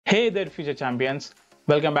Hey there, future champions.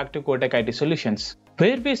 Welcome back to CODTECH IT Solutions,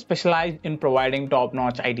 where we specialize in providing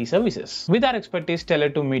top-notch IT services. With our expertise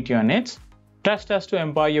tailored to meet your needs, trust us to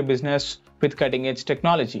empower your business with cutting-edge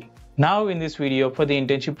technology. Now, in this video for the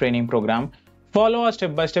internship training program, follow a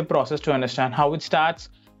step-by-step process to understand how it starts,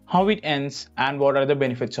 how it ends, and what are the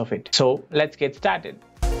benefits of it. So, let's get started.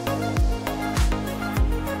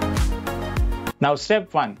 Now,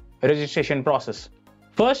 step 1, registration process.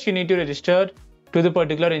 First, you need to register to the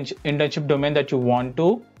particular internship domain that you want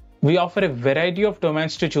to. We offer a variety of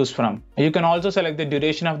domains to choose from. You can also select the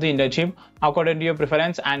duration of the internship according to your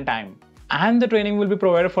preference and time. And the training will be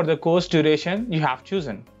provided for the course duration you have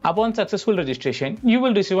chosen. Upon successful registration, you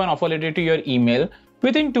will receive an offer letter to your email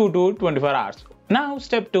within 2 to 24 hours. Now,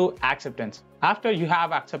 step 2, acceptance. After you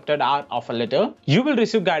have accepted our offer letter, you will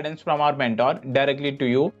receive guidance from our mentor directly to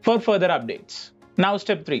you for further updates. Now,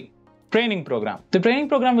 step 3. Training program. The training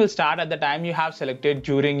program will start at the time you have selected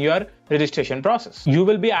during your registration process. You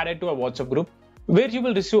will be added to a WhatsApp group where you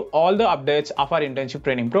will receive all the updates of our internship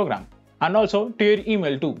training program and also to your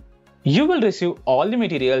email too. You will receive all the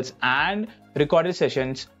materials and recorded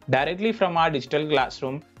sessions directly from our digital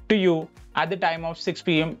classroom to you at the time of 6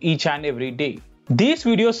 p.m. each and every day. These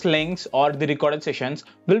videos links or the recorded sessions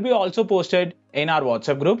will be also posted in our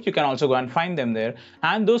WhatsApp group. You can also go and find them there,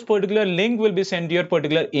 and those particular link will be sent to your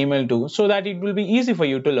particular email too, so that it will be easy for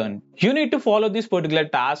you to learn. You need to follow this particular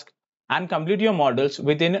task and complete your modules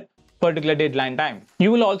within particular deadline time.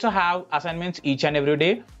 You will also have assignments each and every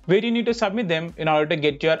day where you need to submit them in order to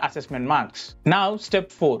get your assessment marks. Now,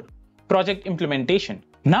 step 4, project implementation.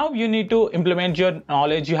 Now you need to implement your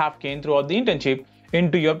knowledge you have gained throughout the internship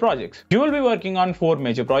into your projects. You will be working on 4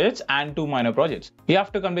 major projects and 2 minor projects. You have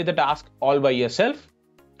to complete the task all by yourself.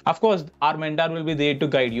 Of course, our mentor will be there to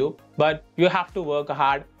guide you, but you have to work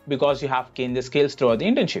hard because you have gained the skills throughout the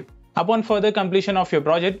internship. Upon further completion of your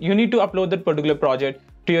project, you need to upload that particular project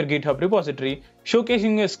to your GitHub repository,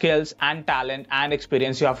 showcasing your skills and talent and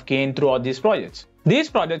experience you have gained throughout these projects. These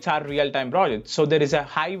projects are real-time projects, so there is a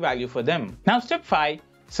high value for them. Now, step 5,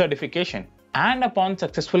 certification. And upon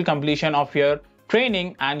successful completion of your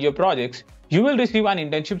training and your projects, you will receive an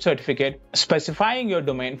internship certificate specifying your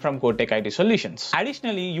domain from CODTECH IT Solutions.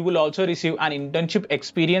 Additionally, you will also receive an internship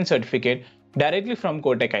experience certificate directly from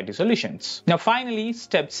CODTECH IT Solutions. Now, finally,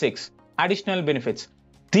 step 6, additional benefits.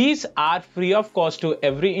 These are free of cost to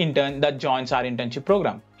every intern that joins our internship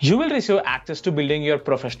program. You will receive access to building your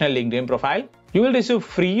professional LinkedIn profile. You will receive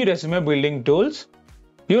free resume building tools.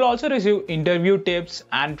 You will also receive interview tips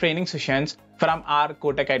and training sessions from our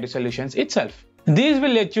CODTECH IT Solutions itself. These will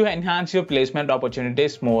let you enhance your placement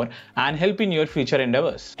opportunities more and help in your future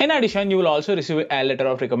endeavors. In addition, you will also receive a letter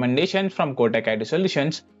of recommendation from CODTECH IT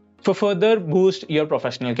Solutions for further boost your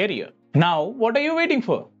professional career. Now, what are you waiting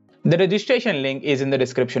for? The registration link is in the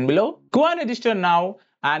description below. Go and register now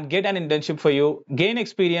and get an internship for you, gain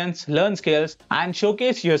experience, learn skills, and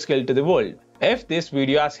showcase your skill to the world. If this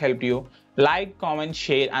video has helped you, like, comment,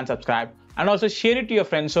 share, and subscribe, and also share it to your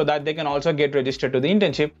friends so that they can also get registered to the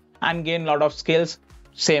internship and gain a lot of skills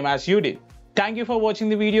same as you did. Thank you for watching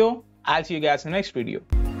the video. I'll see you guys in the next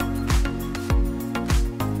video.